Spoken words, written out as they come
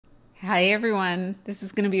Hi everyone, this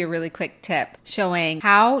is going to be a really quick tip showing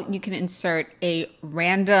how you can insert a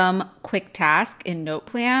random quick task in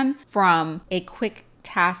NotePlan from a quick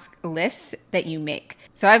task list that you make.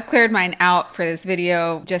 So I've cleared mine out for this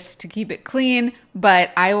video just to keep it clean, but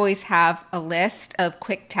I always have a list of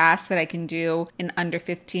quick tasks that I can do in under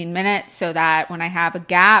 15 minutes so that when I have a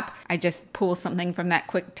gap, I just pull something from that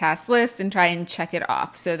quick task list and try and check it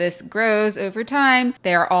off. So this grows over time.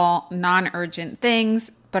 They are all non-urgent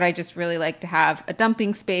things, but I just really like to have a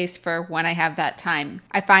dumping space for when I have that time.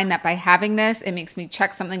 I find that by having this, it makes me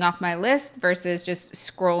check something off my list versus just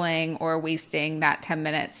scrolling or wasting that 10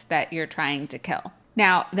 minutes that you're trying to kill.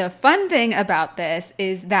 Now, the fun thing about this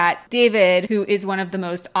is that David, who is one of the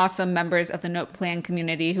most awesome members of the NotePlan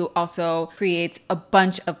community, who also creates a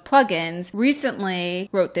bunch of plugins, recently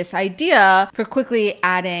wrote this idea for quickly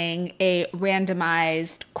adding a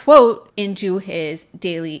randomized quote into his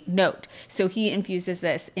daily note. So he infuses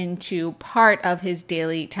this into part of his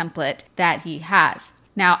daily template that he has.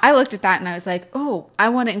 Now, I looked at that and I was like, oh, I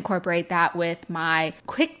want to incorporate that with my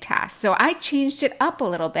quick tasks. So I changed it up a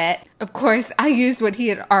little bit. Of course, I used what he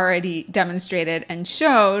had already demonstrated and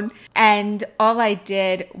shown. And all I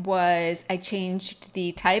did was I changed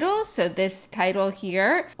the title. So this title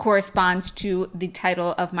here corresponds to the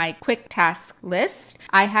title of my quick task list.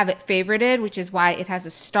 I have it favorited, which is why it has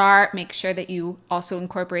a star. Make sure that you also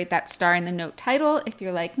incorporate that star in the note title if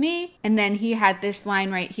you're like me. And then he had this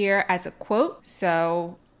line right here as a quote.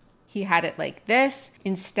 So he had it like this.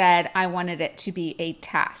 Instead, I wanted it to be a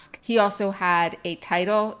task. He also had a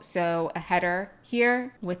title, so a header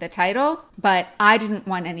here with a title, but I didn't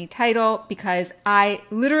want any title because I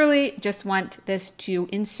literally just want this to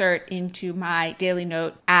insert into my daily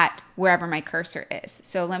note at wherever my cursor is.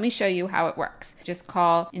 So let me show you how it works. Just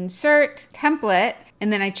call insert template,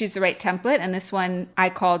 and then I choose the right template. And this one I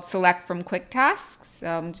called select from quick tasks.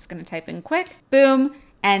 So I'm just gonna type in quick, boom.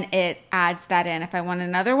 And it adds that in. If I want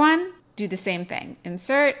another one, do the same thing.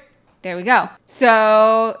 Insert, there we go.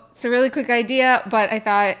 So it's a really quick idea, but I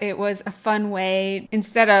thought it was a fun way,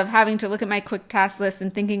 instead of having to look at my quick task list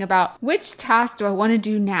and thinking about which task do I want to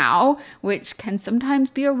do now, which can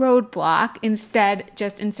sometimes be a roadblock, instead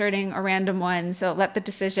just inserting a random one. So let the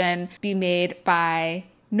decision be made by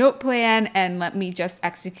NotePlan and let me just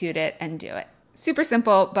execute it and do it. Super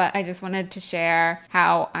simple, but I just wanted to share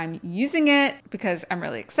how I'm using it because I'm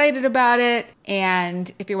really excited about it. And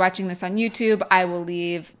if you're watching this on YouTube, I will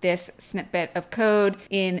leave this snippet of code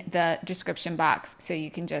in the description box so you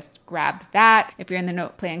can just grab that. If you're in the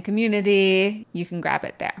NotePlan community, you can grab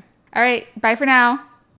it there. All right, bye for now.